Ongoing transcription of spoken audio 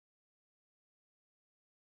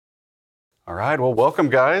All right, well, welcome,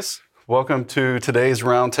 guys. Welcome to today's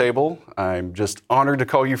roundtable. I'm just honored to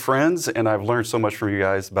call you friends, and I've learned so much from you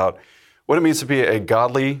guys about what it means to be a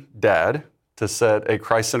godly dad, to set a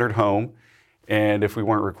Christ-centered home. And if we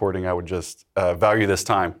weren't recording, I would just value this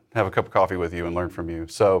time, have a cup of coffee with you and learn from you.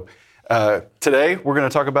 So today, we're going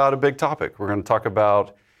to talk about a big topic. We're going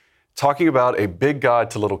to talking about a big God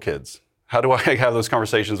to little kids. How do I have those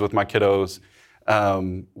conversations with my kiddos?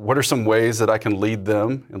 What are some ways that I can lead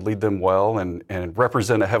them and lead them well and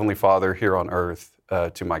represent a Heavenly Father here on earth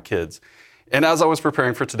to my kids? And as I was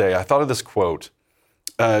preparing for today, I thought of this quote.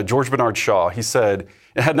 George Bernard Shaw, he said,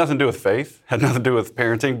 it had nothing to do with faith, had nothing to do with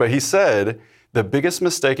parenting, but he said, the biggest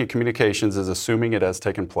mistake in communications is assuming it has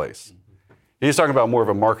taken place. He's talking about more of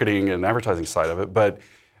a marketing and advertising side of it, but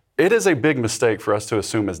it is a big mistake for us to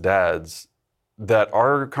assume as dads that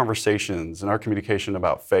our conversations and our communication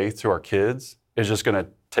about faith to our kids is just going to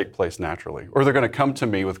take place naturally, or they're going to come to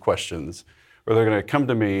me with questions, or they're going to come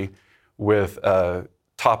to me with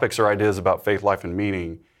topics or ideas about faith, life, and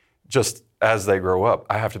meaning just as they grow up.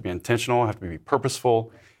 I have to be intentional, I have to be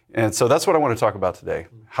purposeful, and so that's what I want to talk about today.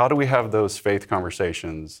 How do we have those faith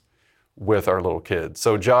conversations with our little kids?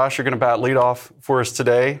 So Josh, you're going to lead off for us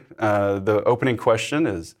today. The opening question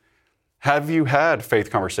is, have you had faith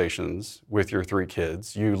conversations with your 3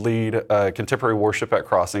 kids? You lead contemporary worship at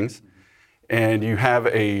Crossings, and you have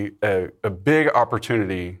a big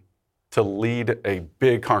opportunity to lead a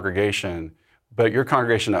big congregation, but your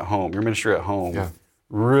congregation at home, your ministry at home,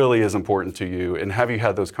 really is important to you. And have you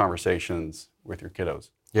had those conversations with your kiddos?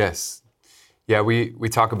 Yes. Yeah, we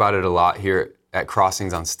talk about it a lot here at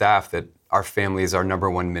Crossings on staff, that our family is our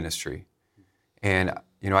number one ministry. And,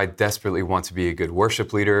 I desperately want to be a good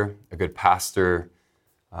worship leader, a good pastor,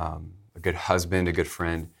 a good husband, a good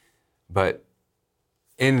friend. But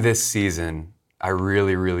in this season, I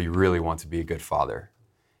really, really, really want to be a good father.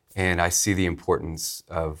 And I see the importance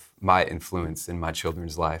of my influence in my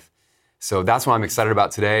children's life. So that's what I'm excited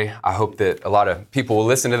about today. I hope that a lot of people will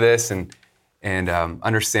listen to this and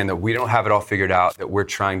understand that we don't have it all figured out, that we're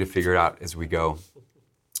trying to figure it out as we go.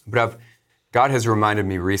 But God has reminded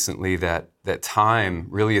me recently that time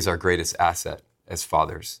really is our greatest asset as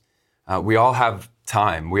fathers. We all have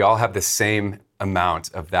time. We all have the same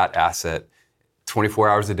amount of that asset, 24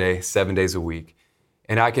 hours a day, 7 days a week.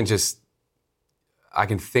 And I can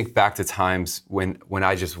think back to times when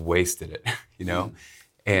I just wasted it,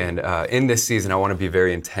 And in this season, I want to be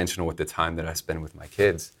very intentional with the time that I spend with my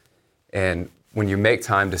kids. And when you make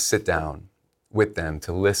time to sit down with them,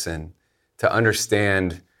 to listen, to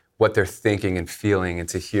understand what they're thinking and feeling, and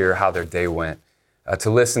to hear how their day went, to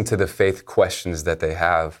listen to the faith questions that they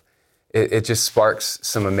have, it just sparks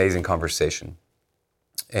some amazing conversation.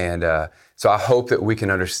 And so I hope that we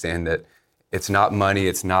can understand that it's not money,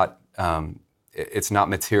 it's not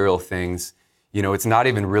material things. It's not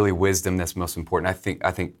even really wisdom that's most important.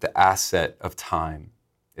 I think the asset of time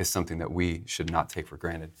is something that we should not take for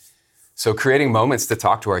granted. So creating moments to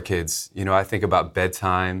talk to our kids, I think about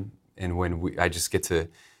bedtime, and when I just get to,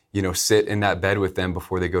 sit in that bed with them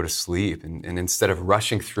before they go to sleep. And instead of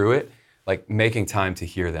rushing through it, like making time to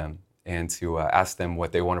hear them and to ask them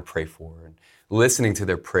what they want to pray for, and listening to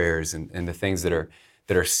their prayers and the things that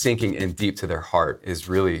are sinking in deep to their heart is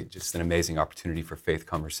really just an amazing opportunity for faith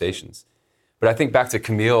conversations. But I think back to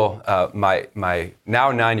Camille, my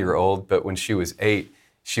now 9-year-old, but when she was 8,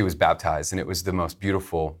 she was baptized, and it was the most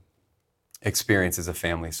beautiful experience as a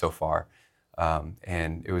family so far.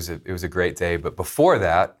 And it was a great day. But before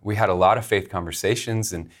that, we had a lot of faith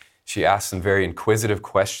conversations, and she asked some very inquisitive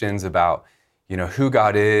questions about, who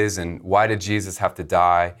God is and why did Jesus have to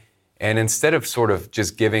die. And instead of sort of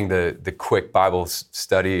just giving the quick Bible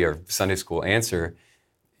study or Sunday school answer,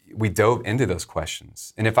 we dove into those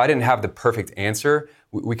questions. And if I didn't have the perfect answer,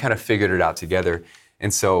 we kind of figured it out together.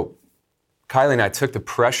 And so Kylie and I took the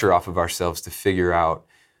pressure off of ourselves to figure out,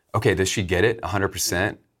 okay, does she get it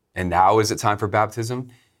 100%? And now is it time for baptism?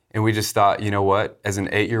 And we just thought, you know what, as an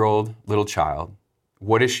 8-year-old little child,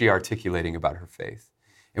 what is she articulating about her faith?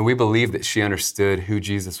 And we believe that she understood who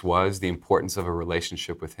Jesus was, the importance of a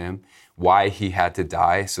relationship with him, why he had to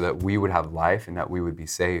die so that we would have life and that we would be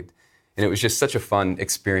saved. And it was just such a fun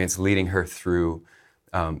experience leading her through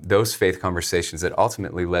those faith conversations that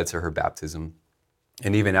ultimately led to her baptism.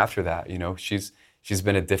 And even after that, she's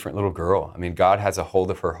been a different little girl. I mean, God has a hold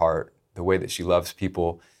of her heart, the way that she loves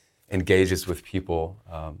people, engages with people.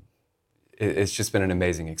 It's just been an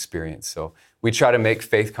amazing experience. So we try to make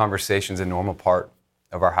faith conversations a normal part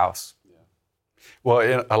of our house. Yeah.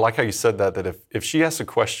 Well, I like how you said that if she asks a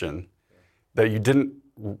question that you didn't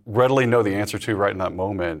readily know the answer to right in that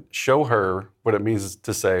moment, show her what it means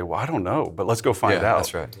to say, well, I don't know, but let's go find out.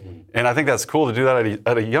 That's right. And I think that's cool to do that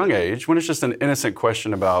at a young age when it's just an innocent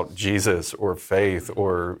question about Jesus or faith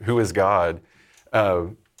or who is God.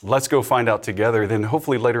 Let's go find out together. Then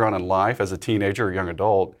hopefully later on in life, as a teenager or young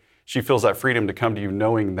adult, she feels that freedom to come to you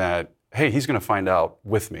knowing that, hey, he's going to find out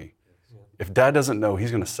with me. If Dad doesn't know,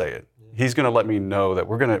 he's going to say it. He's going to let me know that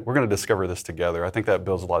we're going to discover this together. I think that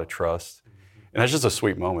builds a lot of trust. And it's just a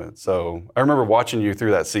sweet moment. So I remember watching you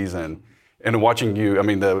through that season and watching you, I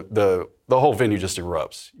mean, the whole venue just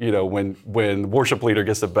erupts. You know, when the worship leader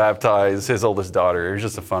gets to baptize his oldest daughter, it was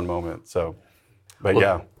just a fun moment. So, but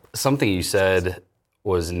yeah. Something you said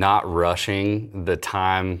was not rushing the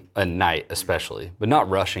time at night especially, but not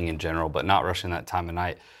rushing in general, but not rushing that time of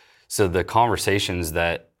night. So the conversations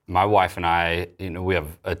that my wife and I, you know, we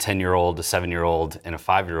have a 10-year-old, a 7-year-old, and a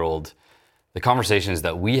 5-year-old. The conversations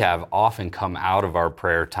that we have often come out of our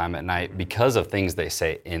prayer time at night because of things they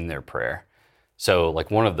say in their prayer. So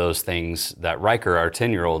like one of those things that Riker, our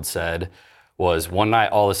 10-year-old, said was one night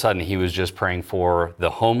all of a sudden he was just praying for the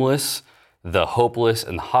homeless, the hopeless,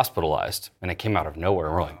 and the hospitalized. And it came out of nowhere.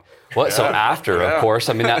 And we're like, what? Yeah. So after, of course,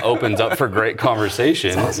 I mean, that opens up for great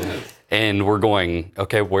conversation. Awesome. And we're going,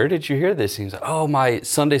 okay, where did you hear this? And he's like, oh, my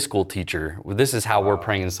Sunday school teacher. This is how we're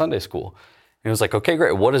praying in Sunday school. And he was like, okay,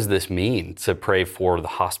 great. What does this mean to pray for the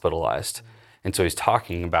hospitalized? And so he's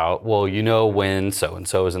talking about, well, you know, when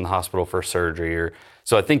so-and-so is in the hospital for surgery. Or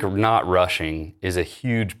so I think not rushing is a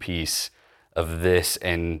huge piece of this,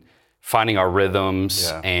 and finding our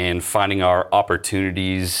rhythms and finding our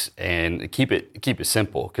opportunities, and keep it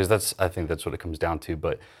simple, because I think that's what it comes down to.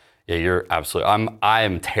 But yeah, you're absolutely. I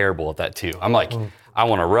am terrible at that too. I'm like, I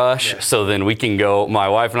want to rush, so then we can go. My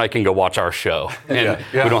wife and I can go watch our show, and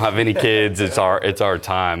we don't have any kids. It's our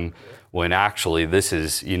time. When actually, this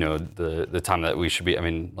is, you know, the time that we should be. I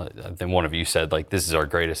mean, I think one of you said, like, this is our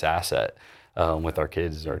greatest asset with our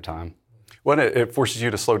kids, is our time. Well, it forces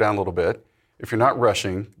you to slow down a little bit. If you're not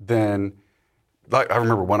rushing, then, like, I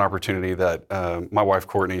remember one opportunity that my wife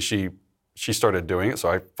Courtney, she started doing it, so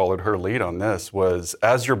I followed her lead on this, was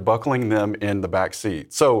as you're buckling them in the back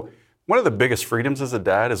seat. So one of the biggest freedoms as a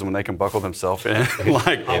dad is when they can buckle themselves in.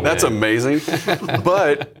 Like, that's amazing.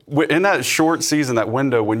 But in that short season, that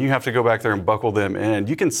window, when you have to go back there and buckle them in,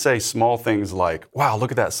 you can say small things like, wow,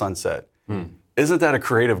 look at that sunset. Isn't that a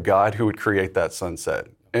creative God who would create that sunset?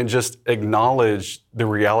 And just acknowledge the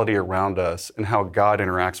reality around us and how God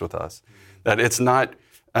interacts with us. That it's not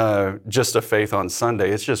just a faith on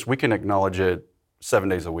Sunday. It's just we can acknowledge it 7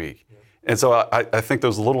 days a week. And so I think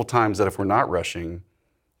those little times that if we're not rushing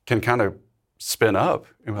can kind of spin up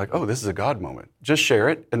and we're like, oh, this is a God moment. Just share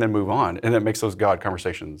it and then move on. And it makes those God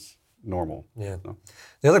conversations normal. Yeah. So.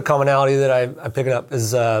 The other commonality that I pick up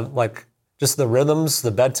is like just the rhythms, the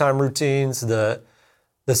bedtime routines, the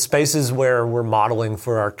spaces where we're modeling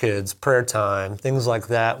for our kids, prayer time, things like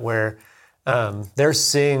that, where they're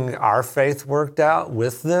seeing our faith worked out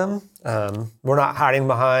with them. We're not hiding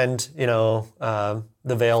behind, you know,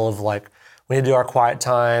 the veil of like, we need to do our quiet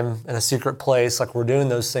time in a secret place. Like, we're doing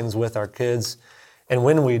those things with our kids. And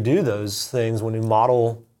when we do those things, when we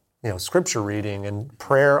model, you know, scripture reading and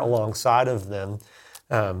prayer alongside of them,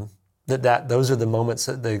 those are the moments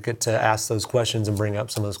that they get to ask those questions and bring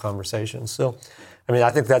up some of those conversations. So, I mean, I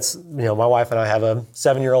think that's, you know, my wife and I have a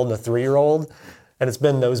 7-year-old and a 3-year-old, and it's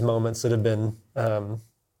been those moments that have been the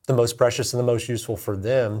most precious and the most useful for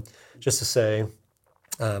them, just to say,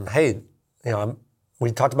 hey, you know,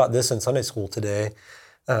 we talked about this in Sunday school today.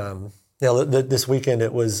 You know, this weekend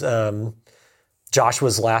it was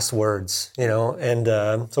Joshua's last words, you know, and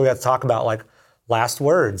so we had to talk about like last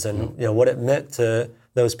words and, you know, what it meant to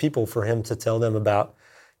those people for him to tell them about,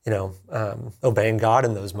 you know, obeying God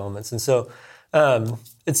in those moments. And so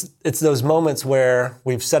it's those moments where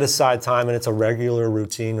we've set aside time and it's a regular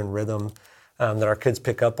routine and rhythm that our kids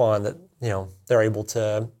pick up on, that, you know, they're able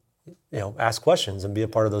to, you know, ask questions and be a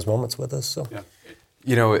part of those moments with us. So, yeah.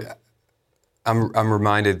 You know, I'm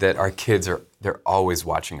reminded that our kids they're always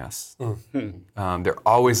watching us. They're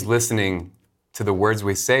always listening to the words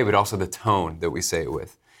we say, but also the tone that we say it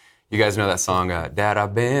with. You guys know that song, Dad,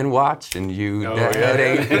 I've been watching you,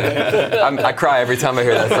 Dad. I cry every time I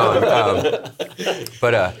hear that song.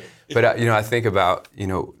 But you know, I think about, you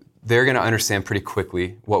know, they're going to understand pretty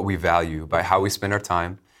quickly what we value by how we spend our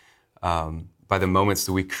time, by the moments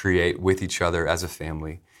that we create with each other as a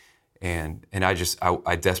family. And I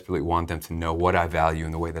desperately want them to know what I value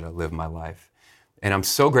in the way that I live my life. And I'm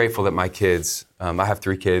so grateful that my kids, I have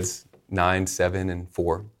 3 kids, 9, 7, and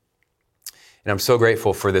 4. And I'm so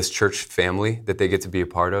grateful for this church family that they get to be a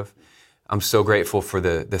part of. I'm so grateful for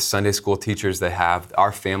the Sunday school teachers they have,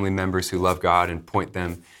 our family members who love God and point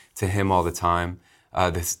them to Him all the time,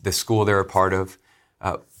 the school they're a part of.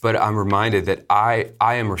 But I'm reminded that I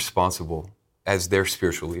am responsible as their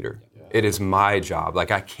spiritual leader. Yeah. It is my job.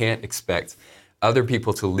 Like, I can't expect other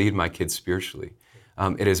people to lead my kids spiritually.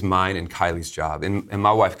 It is mine and Kylie's job. And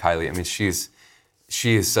my wife, Kylie, I mean,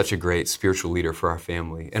 she is such a great spiritual leader for our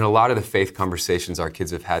family. And a lot of the faith conversations our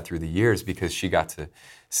kids have had through the years, because she got to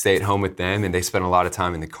stay at home with them and they spent a lot of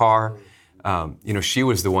time in the car. She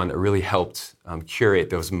was the one that really helped curate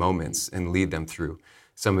those moments and lead them through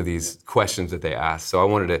some of these questions that they asked. So I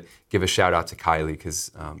wanted to give a shout out to Kylie,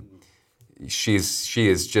 because she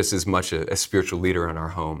is just as much a spiritual leader in our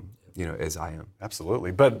home, as I am.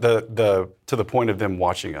 Absolutely. But to the point of them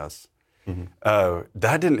watching us,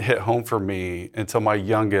 that didn't hit home for me until my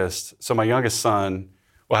youngest son,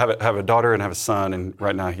 well, I have a daughter and I have a son, and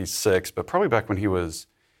right now he's 6, but probably back when he was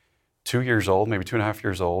 2 years old, maybe 2.5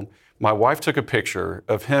 years old, my wife took a picture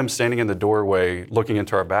of him standing in the doorway looking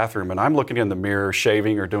into our bathroom, and I'm looking in the mirror,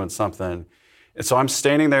 shaving or doing something. And so I'm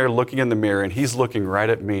standing there looking in the mirror, and he's looking right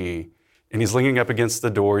at me, and he's leaning up against the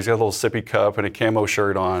door. He's got a little sippy cup and a camo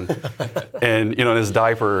shirt on, and in his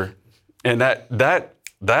diaper. And that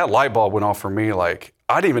light bulb went off for me. Like,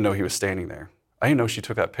 I didn't even know he was standing there. I didn't know she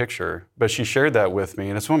took that picture, but she shared that with me,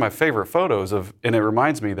 and it's one of my favorite photos and it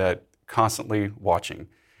reminds me that constantly watching.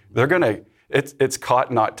 It's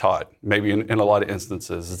caught, not taught, maybe in a lot of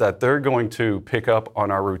instances, is that they're going to pick up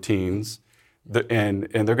on our routines and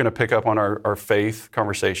they're going to pick up on our faith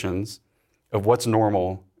conversations of what's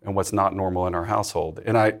normal and what's not normal in our household.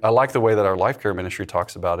 And I like the way that our Life Care ministry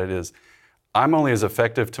talks about it is, I'm only as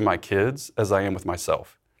effective to my kids as I am with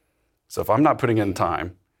myself. So if I'm not putting in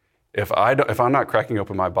time, if I'm not cracking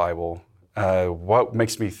open my Bible, what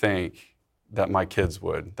makes me think that my kids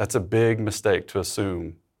would? That's a big mistake to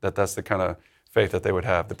assume that that's the kind of faith that they would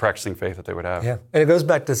have, the practicing faith that they would have. Yeah, and it goes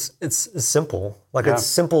back to it's simple. Like, it's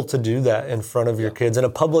simple to do that in front of your kids in a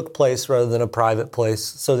public place rather than a private place,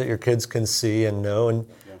 so that your kids can see and know.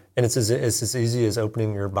 And it's as easy as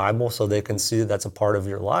opening your Bible so they can see that that's a part of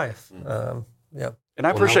your life. And I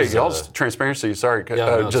appreciate y'all's transparency. Sorry,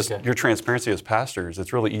 okay. Your transparency as pastors.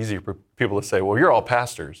 It's really easy for people to say, "Well, you're all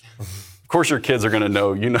pastors." Of course, your kids are going to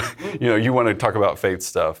know. You want to talk about faith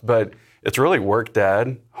stuff, but it's really work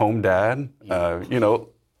dad, home dad.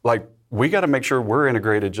 Like, we got to make sure we're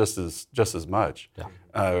integrated just as much,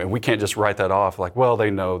 and we can't just write that off. Like, well,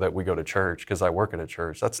 they know that we go to church because I work at a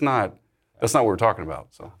church. That's not what we're talking about.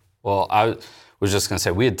 So, well, I was just going to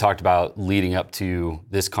say, we had talked about leading up to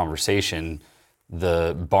this conversation,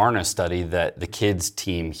 the Barna study that the kids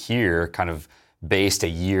team here kind of based a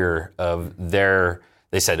year of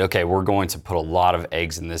they said, okay, we're going to put a lot of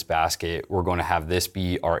eggs in this basket. We're going to have this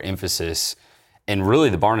be our emphasis. And really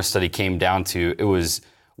the Barna study came down to, it was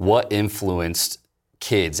what influenced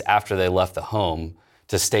kids after they left the home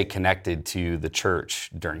to stay connected to the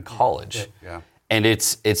church during college. Yeah. And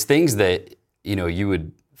it's things that, you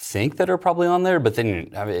would think that are probably on there, but then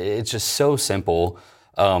it's just so simple.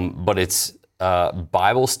 But it's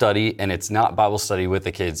Bible study, and it's not Bible study with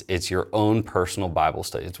the kids. It's your own personal Bible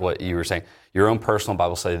study. It's what you were saying, your own personal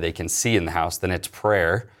Bible study they can see in the house. Then it's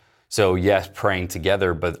prayer. So yes, praying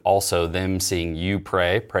together, but also them seeing you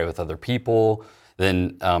pray with other people.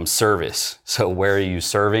 Then service. So where are you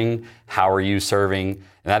serving? How are you serving? And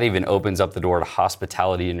that even opens up the door to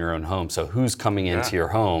hospitality in your own home. So who's coming into your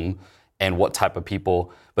home and what type of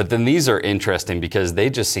people? But then these are interesting because they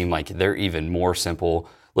just seem like they're even more simple.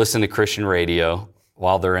 Listen to Christian radio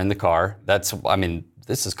while they're in the car.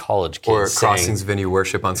 This is college kids. Or Crossings Venue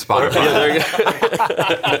Worship on Spotify.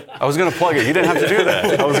 I was going to plug it. You didn't have to do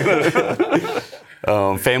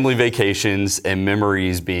that. Family vacations and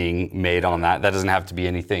memories being made on that. That doesn't have to be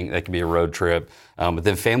anything. That could be a road trip. But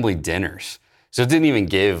then family dinners. So it didn't even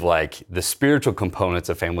give like the spiritual components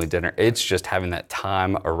of family dinner. It's just having that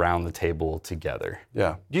time around the table together.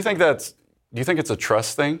 Yeah. Do you think it's a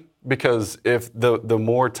trust thing? Because if the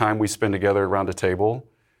more time we spend together around a table,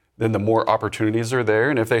 then the more opportunities are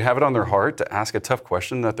there. And if they have it on their heart to ask a tough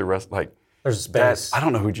question that the rest, there's space. I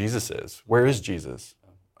don't know who Jesus is. Where is Jesus?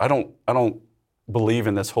 I don't believe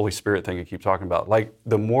in this Holy Spirit thing you keep talking about. Like,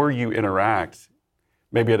 the more you interact,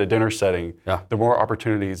 maybe at a dinner setting, the more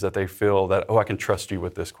opportunities that they feel that, I can trust you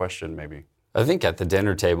with this question maybe. I think at the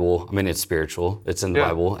dinner table, it's spiritual. It's in the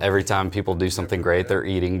Bible. Every time people do something great, they're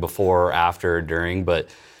eating before or after or during. But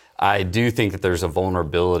I do think that there's a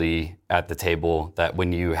vulnerability at the table that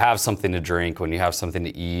when you have something to drink, when you have something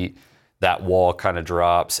to eat, that wall kind of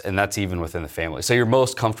drops, and that's even within the family. So you're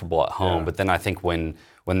most comfortable at home, but then I think when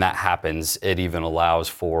when that happens, it even allows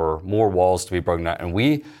for more walls to be broken down. And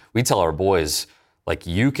we tell our boys, like,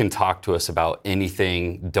 you can talk to us about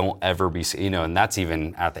anything, don't ever be, and that's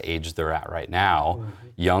even at the age they're at right now,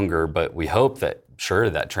 younger, but we hope that, sure,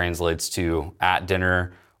 that translates to at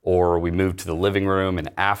dinner, or we move to the living room and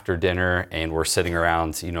after dinner and we're sitting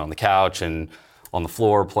around, on the couch and on the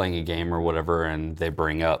floor playing a game or whatever, and they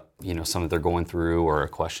bring up, something they're going through or a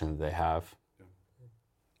question that they have.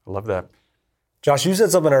 I love that. Josh, you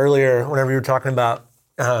said something earlier whenever you were talking about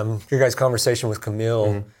your guys' conversation with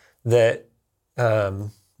Camille that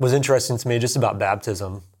was interesting to me, just about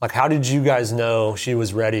baptism. Like, how did you guys know she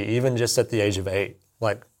was ready, even just at the age of 8?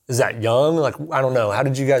 Like, is that young? Like, I don't know. How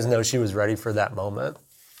did you guys know she was ready for that moment?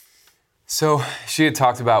 So she had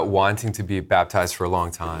talked about wanting to be baptized for a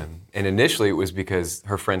long time. And initially it was because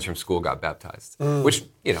her friends from school got baptized, which,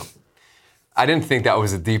 I didn't think that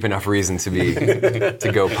was a deep enough reason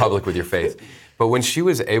to go public with your faith. But when she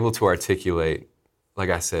was able to articulate, like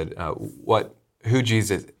I said, who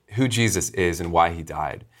Jesus is and why he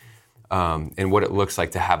died, and what it looks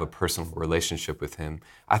like to have a personal relationship with him,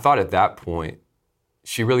 I thought at that point,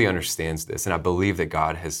 she really understands this. And I believe that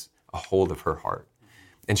God has a hold of her heart.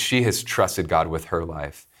 And she has trusted God with her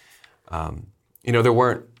life. There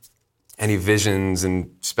weren't any visions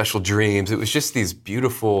and special dreams. It was just these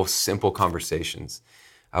beautiful, simple conversations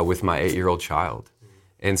with my 8-year-old child.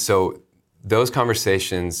 And so those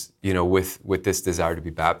conversations, with this desire to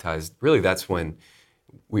be baptized, really that's when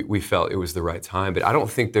we felt it was the right time. But I don't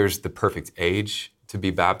think there's the perfect age to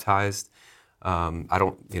be baptized.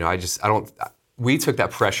 We took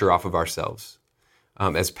that pressure off of ourselves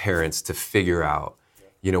as parents to figure out,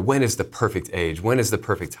 when is the perfect age? When is the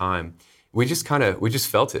perfect time? We just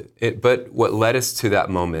felt it. But what led us to that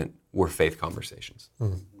moment were faith conversations.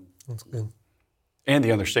 That's good. And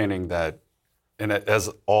the understanding that, and as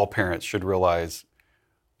all parents should realize,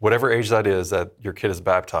 whatever age that is that your kid is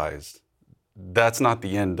baptized, that's not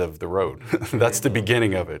the end of the road. That's the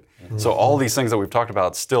beginning of it. So all these things that we've talked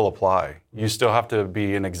about still apply. You still have to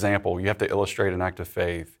be an example. You have to illustrate an act of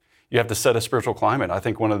faith. You have to set a spiritual climate. I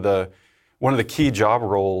think one of the key job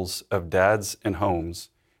roles of dads in homes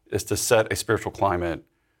is to set a spiritual climate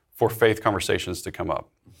for faith conversations to come up.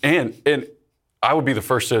 And I would be the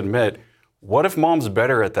first to admit, what if mom's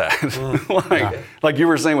better at that? like you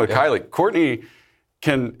were saying with Kylie, Courtney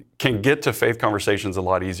can get to faith conversations a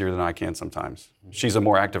lot easier than I can sometimes. She's a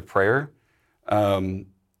more active prayer.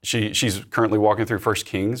 She's currently walking through 1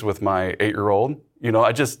 Kings with my 8-year-old.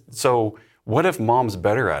 So what if mom's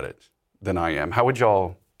better at it than I am? How would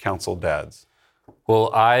y'all counsel dads? Well,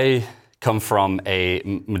 I come from a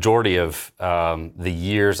majority of the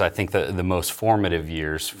years, I think the most formative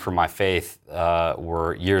years for my faith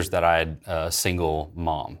were years that I had a single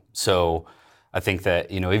mom. So I think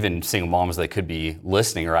that, even single moms that could be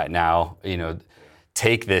listening right now,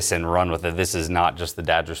 take this and run with it. This is not just the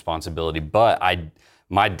dad's responsibility, but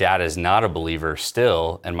my dad is not a believer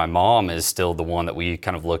still, and my mom is still the one that we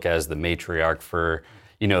kind of look as the matriarch for,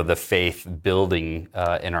 the faith building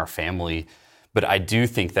in our family. But I do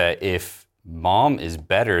think that if mom is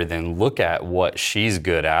better, then look at what she's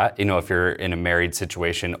good at. If you're in a married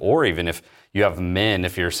situation, or even if you have men,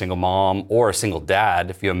 if you're a single mom or a single dad,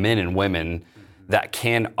 if you have men and women that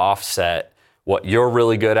can offset what you're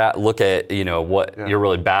really good at, look at what you're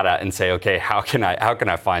really bad at, and say, okay, how can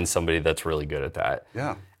I find somebody that's really good at that?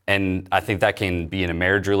 Yeah. And I think that can be in a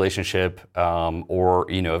marriage relationship, or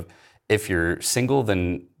if you're single,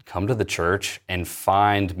 then come to the church and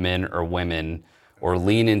find men or women, or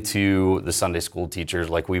lean into the Sunday school teachers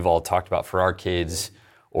like we've all talked about for our kids,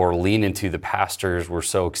 or lean into the pastors. We're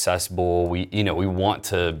so accessible. We want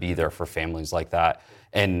to be there for families like that.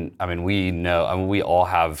 And we all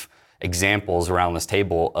have examples around this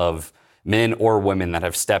table of men or women that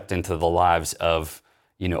have stepped into the lives of,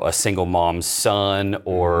 a single mom's son,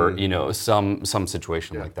 or, some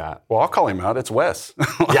situation like that. Well, I'll call him out. It's Wes.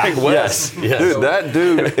 Wes. Yes. Dude, that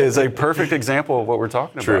dude is a perfect example of what we're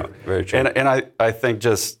talking about. Very true. And I think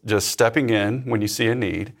just stepping in when you see a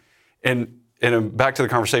need, and back to the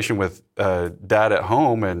conversation with dad at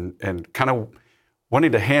home, and kind of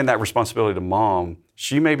wanting to hand that responsibility to mom.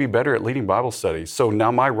 She may be better at leading Bible studies. So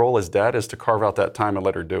now my role as dad is to carve out that time and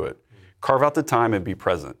let her do it. Carve out the time and be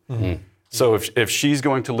present. Mm-hmm. So if she's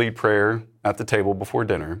going to lead prayer at the table before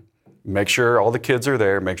dinner, make sure all the kids are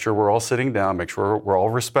there, make sure we're all sitting down, make sure we're all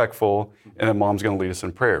respectful, and then mom's going to lead us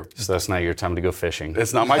in prayer. So that's not your time to go fishing.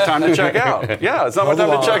 It's not my time to check out. Yeah, it's not my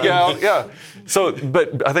time to check out. Yeah. So,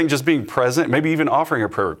 but I think just being present, maybe even offering a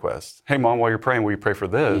prayer request. Hey, mom, while you're praying, will you pray for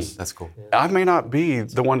this? That's cool. I may not be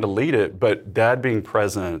the one to lead it, but dad being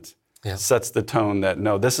present sets the tone that,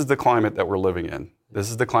 no, this is the climate that we're living in. this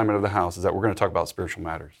is the climate of the house, is that we're going to talk about spiritual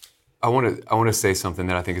matters. I want to say something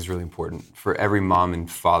that I think is really important for every mother and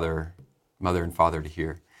father to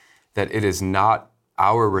hear, that it is not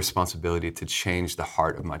our responsibility to change the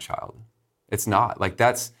heart of my child. It's not. Like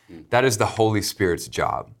that is the Holy Spirit's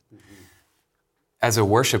job. As a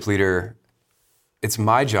worship leader, it's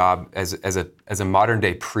my job as a modern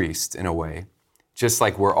day priest in a way, just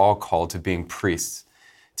like we're all called to being priests,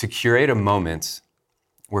 to curate a moment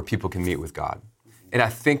where people can meet with God. And I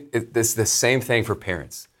think it's the same thing for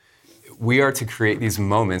parents. We are to create these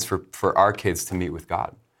moments for our kids to meet with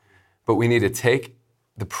God. But we need to take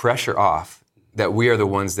the pressure off that we are the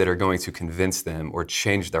ones that are going to convince them or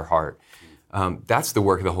change their heart. That's the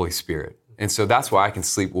work of the Holy Spirit. And so that's why I can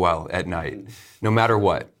sleep well at night, no matter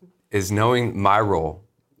what, is knowing my role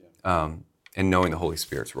and knowing the Holy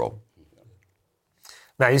Spirit's role.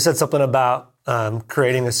 Now, you said something about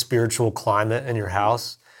creating a spiritual climate in your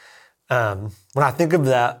house. When I think of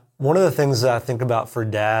that, one of the things that I think about for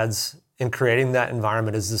dads in creating that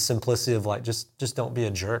environment is the simplicity of like, just don't be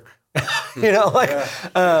a jerk.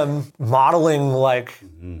 Modeling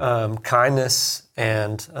kindness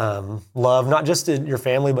and love, not just to your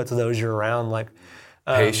family, but to those you're around. Like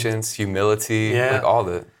patience, humility, like all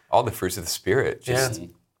the fruits of the Spirit. As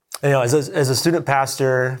a student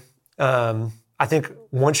pastor, I think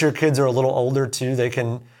once your kids are a little older too, they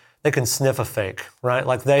can sniff a fake, right?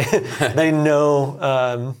 Like they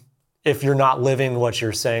know if you're not living what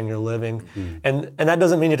you're saying you're living. And that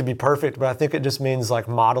doesn't mean you have to be perfect, but I think it just means like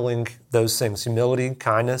modeling those things, humility,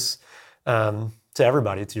 kindness, to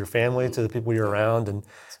everybody, to your family, to the people you're around.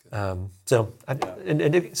 And so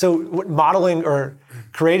modeling or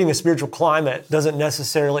creating a spiritual climate doesn't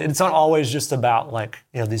necessarily, it's not always just about like,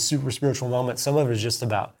 these super spiritual moments. Some of it is just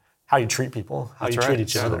about how you treat people, how you treat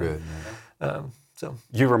each other. Good,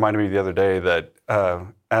 You reminded me the other day that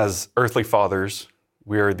as earthly fathers,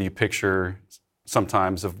 we are the picture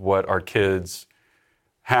sometimes of what our kids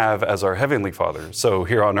have as our heavenly Father. So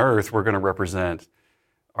here on earth, we're going to represent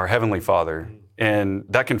our heavenly Father. And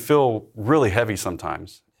that can feel really heavy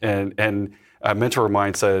sometimes. And a mentor of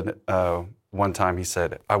mine said one time, he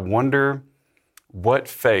said, I wonder what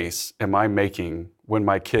face am I making when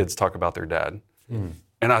my kids talk about their dad?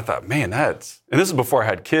 And I thought, man, and this is before I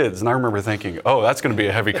had kids, and I remember thinking, oh, that's going to be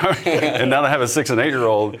a heavy comment. And now I have a 6 and 8 year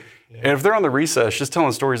old. And if they're on the recess just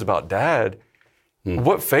telling stories about dad,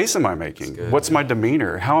 what face am I making? What's my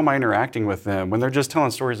demeanor? How am I interacting with them when they're just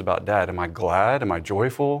telling stories about dad? Am I glad? Am I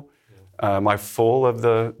joyful? Am I full of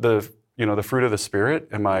the fruit of the Spirit?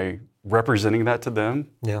 Am I representing that to them?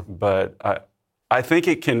 Yeah. But I think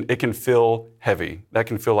it can feel heavy. That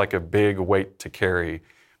can feel like a big weight to carry.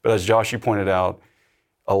 But as Josh, you pointed out,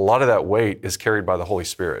 a lot of that weight is carried by the Holy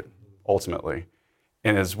Spirit, ultimately.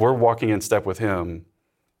 And as we're walking in step with Him,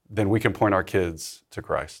 then we can point our kids to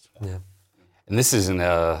Christ. Yeah. And this isn't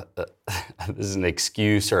this is an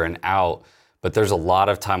excuse or an out, but there's a lot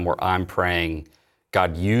of time where I'm praying,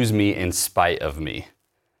 God, use me in spite of me.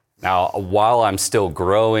 Now, while I'm still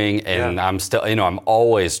growing and I'm still, I'm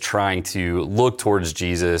always trying to look towards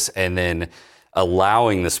Jesus and then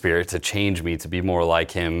allowing the Spirit to change me to be more like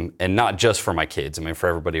Him, and not just for my kids, for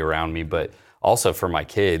everybody around me, but also for my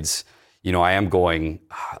kids. I am going,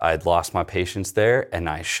 I'd lost my patience there and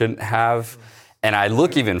I shouldn't have. And I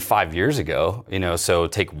look even 5 years ago, so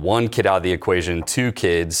take one kid out of the equation, 2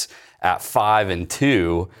 kids at 5 and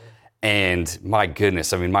 2. And my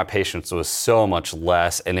goodness, my patience was so much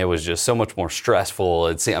less, and it was just so much more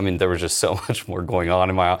stressful. There was just so much more going on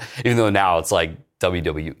in my, even though now it's like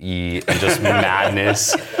WWE and just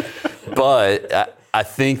madness. But I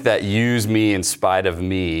think that use me in spite of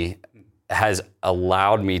me has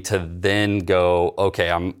allowed me to then go, okay,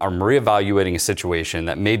 I'm reevaluating a situation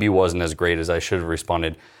that maybe wasn't as great as I should have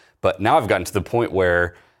responded. But now I've gotten to the point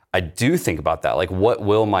where I do think about that. Like, what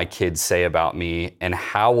will my kids say about me, and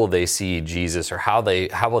how will they see Jesus, or how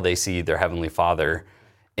will they see their Heavenly Father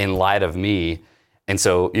in light of me? And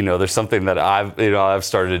so, there's something that I've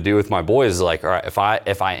started to do with my boys, like, all right,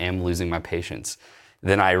 if I am losing my patience,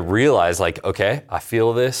 then I realize, like, okay, I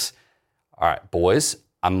feel this. All right, boys,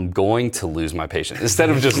 I'm going to lose my patience. Instead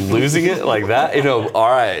of just losing it like that, all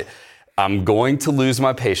right, I'm going to lose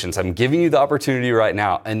my patience. I'm giving you the opportunity right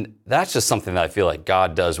now. And that's just something that I feel like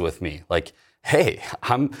God does with me. Like, hey,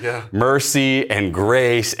 I'm mercy and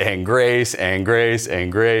grace and grace and grace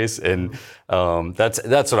and grace. And that's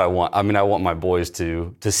what I want. I want my boys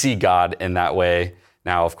to see God in that way.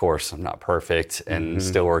 Now, of course, I'm not perfect and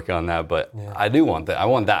still working on that, but I do want that. I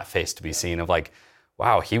want that face to be seen of like,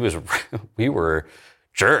 wow, we were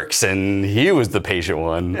jerks, and he was the patient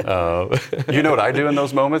one. You know what I do in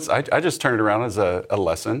those moments? I just turn it around as a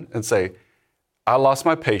lesson and say, I lost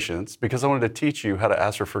my patience because I wanted to teach you how to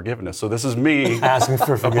ask for forgiveness. So this is me Asking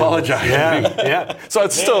for forgiveness. apologizing. Yeah. So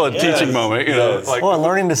it's still a teaching moment, you know. Like, Well, and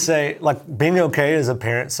learning to say, like, being okay as a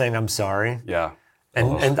parent saying, I'm sorry, yeah.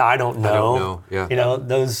 and I don't know. know, yeah. You know,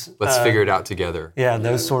 those. Let's figure it out together. Yeah,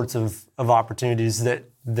 those sorts of opportunities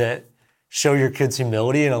that show your kids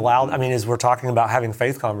humility and allow, I mean, as we're talking about having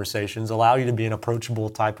faith conversations, allow you to be an approachable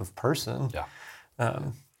type of person. Yeah.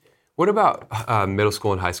 What about middle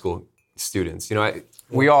school and high school students? You know,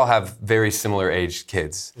 we all have very similar aged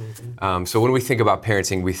kids. So when we think about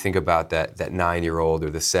parenting, we think about that 9-year-old or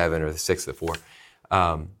the 7 or the 6 or the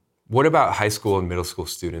 4. What about high school and middle school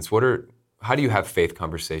students? How do you have faith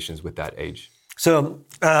conversations with that age? So,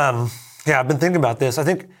 I've been thinking about this. I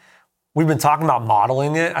think we've been talking about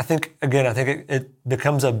modeling it. I think it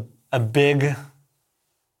becomes a big,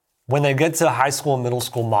 when they get to high school and middle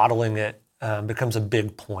school, modeling it becomes a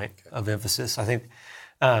big point of emphasis. I think,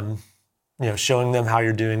 showing them how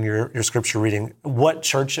you're doing your scripture reading, what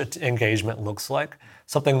church engagement looks like,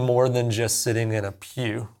 something more than just sitting in a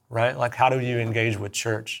pew, right? Like, how do you engage with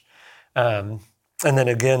church? And then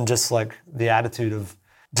again, just like the attitude of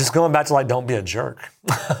just going back to like, don't be a jerk.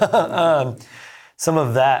 Some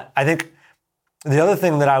of that. I think the other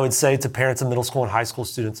thing that I would say to parents of middle school and high school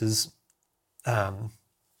students is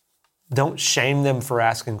don't shame them for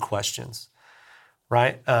asking questions,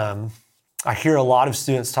 right? I hear a lot of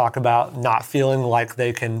students talk about not feeling like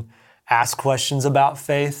they can ask questions about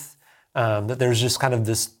faith, that there's just kind of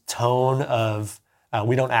this tone of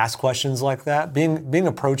we don't ask questions like that. Being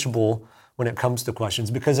approachable when it comes to questions,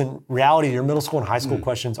 because in reality, your middle school and high school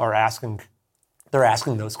questions they're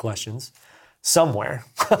asking those questions somewhere.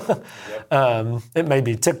 It may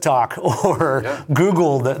be TikTok or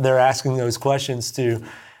Google that they're asking those questions to.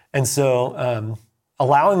 And so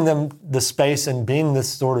allowing them the space and being this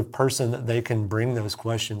sort of person that they can bring those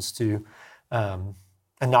questions to, and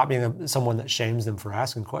not being someone that shames them for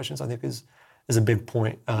asking questions, I think is a big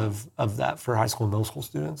point of that for high school and middle school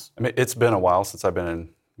students. I mean, it's been a while since I've been in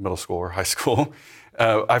middle school or high school.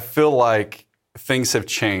 I feel like things have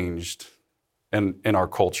changed in our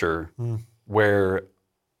culture where,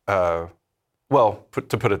 to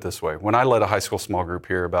put it this way, when I led a high school small group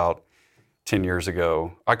here about 10 years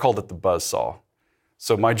ago, I called it the buzzsaw.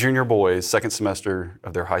 So my junior boys, second semester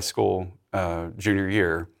of their high school junior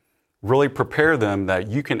year, really prepare them that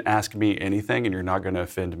you can ask me anything and you're not going to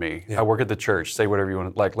offend me. I work at the church, say whatever you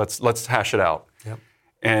want. Like, let's hash it out. Yep.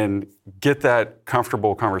 And get that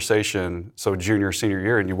comfortable conversation. So junior, senior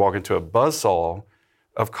year, and you walk into a buzzsaw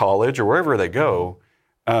of college or wherever they go,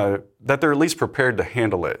 that they're at least prepared to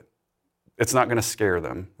handle it. It's not going to scare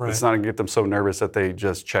them. Right. It's not going to get them so nervous that they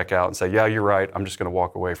just check out and say, yeah, you're right, I'm just going to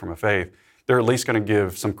walk away from a faith. They're at least going to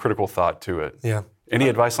give some critical thought to it. Yeah. Any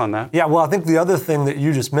advice on that? Yeah, well, I think the other thing that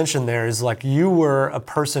you just mentioned there is like you were a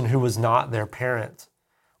person who was not their parent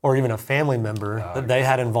or even a family member that they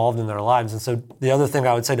had involved in their lives. And so the other thing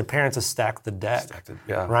I would say to parents is stack the deck,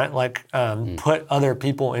 right? Like put other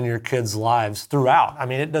people in your kids' lives throughout. I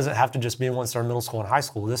mean, it doesn't have to just be once they're in middle school and high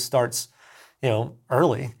school. This starts,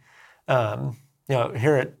 early.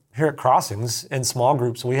 Here at Crossings in small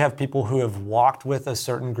groups, we have people who have walked with a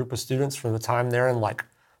certain group of students from the time they're in like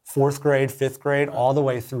 4th grade, 5th grade, all the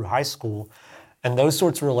way through high school. And those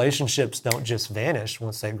sorts of relationships don't just vanish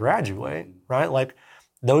once they graduate, right? Like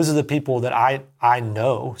those are the people that I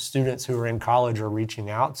know, students who are in college are reaching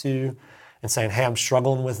out to and saying, hey, I'm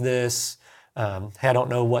struggling with this. Hey, I don't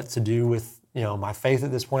know what to do with, my faith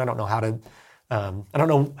at this point. I don't know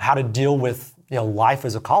how to deal with, life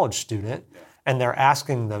as a college student. And they're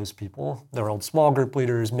asking those people, their old small group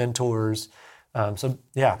leaders, mentors.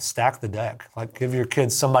 Stack the deck. Like give your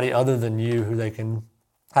kids somebody other than you who they can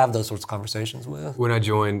have those sorts of conversations with. When I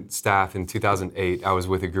joined staff in 2008, I was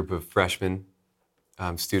with a group of freshmen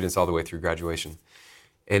students all the way through graduation.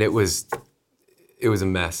 And it was a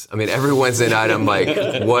mess. I mean, every Wednesday night I'm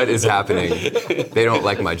like, what is happening? They don't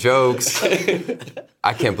like my jokes.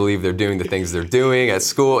 I can't believe they're doing the things they're doing at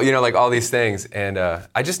school, like all these things. And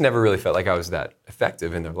I just never really felt like I was that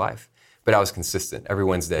effective in their life. But I was consistent every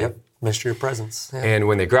Wednesday. Yep. Mystery of presence. Yeah. And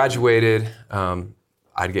when they graduated,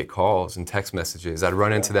 I'd get calls and text messages. I'd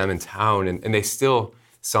run into them in town, and they still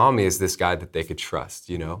saw me as this guy that they could trust,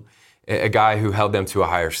 a guy who held them to a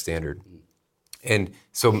higher standard. And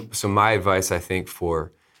so my advice, I think,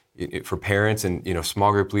 for parents and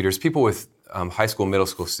small group leaders, people with high school, middle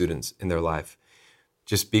school students in their life,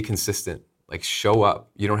 just be consistent. Like show up.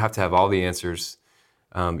 You don't have to have all the answers.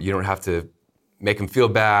 You don't have to make them feel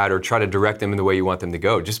bad or try to direct them in the way you want them to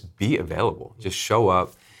go. Just be available. Just show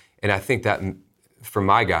up. And I think that for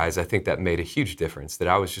my guys, I think that made a huge difference. That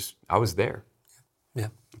I was there. Yeah,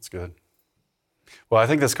 that's good. Well, I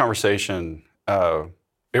think this conversation, it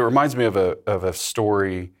reminds me of a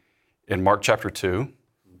story in Mark chapter 2,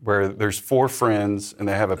 where there's 4 friends and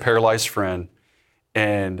they have a paralyzed friend,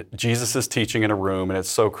 and Jesus is teaching in a room and it's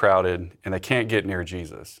so crowded and they can't get near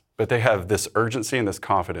Jesus. But they have this urgency and this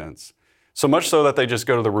confidence, so much so that they just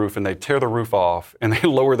go to the roof and they tear the roof off and they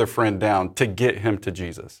lower their friend down to get him to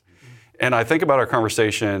Jesus. And I think about our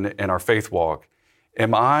conversation and our faith walk.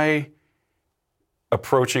 Am I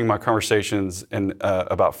approaching my conversations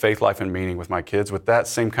about faith, life, and meaning with my kids with that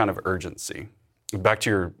same kind of urgency? Back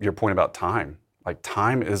to your point about time. Like,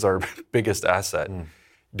 time is our biggest asset.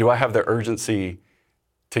 Do I have the urgency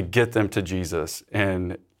to get them to Jesus?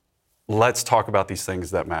 And let's talk about these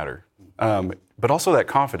things that matter. But also that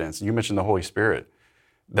confidence. You mentioned the Holy Spirit.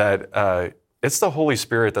 That it's the Holy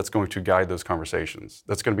Spirit that's going to guide those conversations,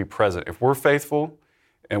 that's going to be present. If we're faithful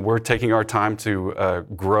and we're taking our time to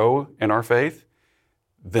grow in our faith,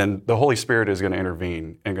 then the Holy Spirit is going to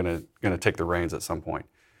intervene and going to take the reins at some point.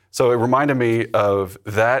 So it reminded me of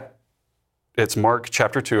that. It's Mark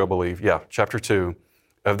chapter 2, I believe. Yeah, chapter 2,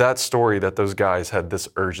 of that story that those guys had this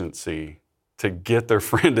urgency to get their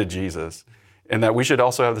friend to Jesus, and that we should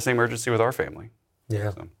also have the same urgency with our family.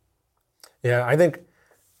 Yeah. Yeah, I think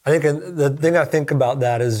the thing I think about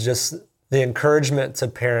that is just the encouragement to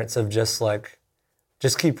parents of just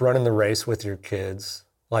keep running the race with your kids.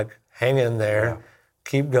 Like, hang in there,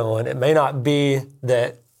 keep going. It may not be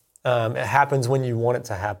that it happens when you want it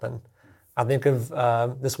to happen. I think of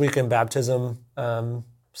this weekend baptism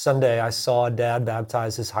Sunday, I saw a dad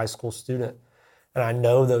baptize his high school student. And I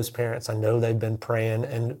know those parents. I know they've been praying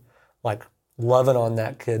and like loving on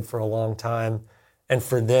that kid for a long time. And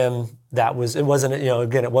for them, it wasn't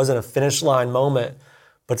a finish line moment,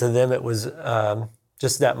 but to them it was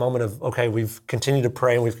just that moment of, okay, we've continued to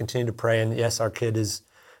pray and we've continued to pray. And yes, our kid is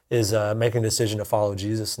making a decision to follow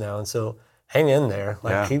Jesus now. And so hang in there,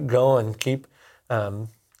 keep going, keep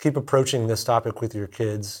approaching this topic with your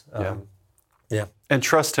kids. And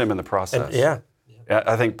trust him in the process.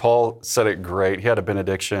 I think Paul said it great. He had a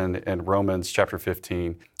benediction in Romans chapter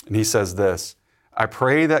 15, and he says this: I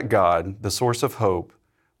pray that God, the source of hope,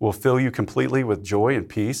 will fill you completely with joy and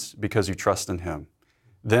peace because you trust in him.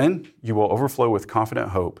 Then you will overflow with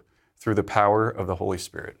confident hope through the power of the Holy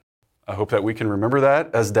Spirit. I hope that we can remember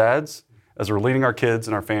that as dads, as we're leading our kids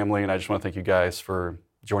and our family, and I just want to thank you guys for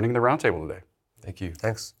joining the roundtable today. Thank you.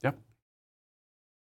 Thanks. Yep.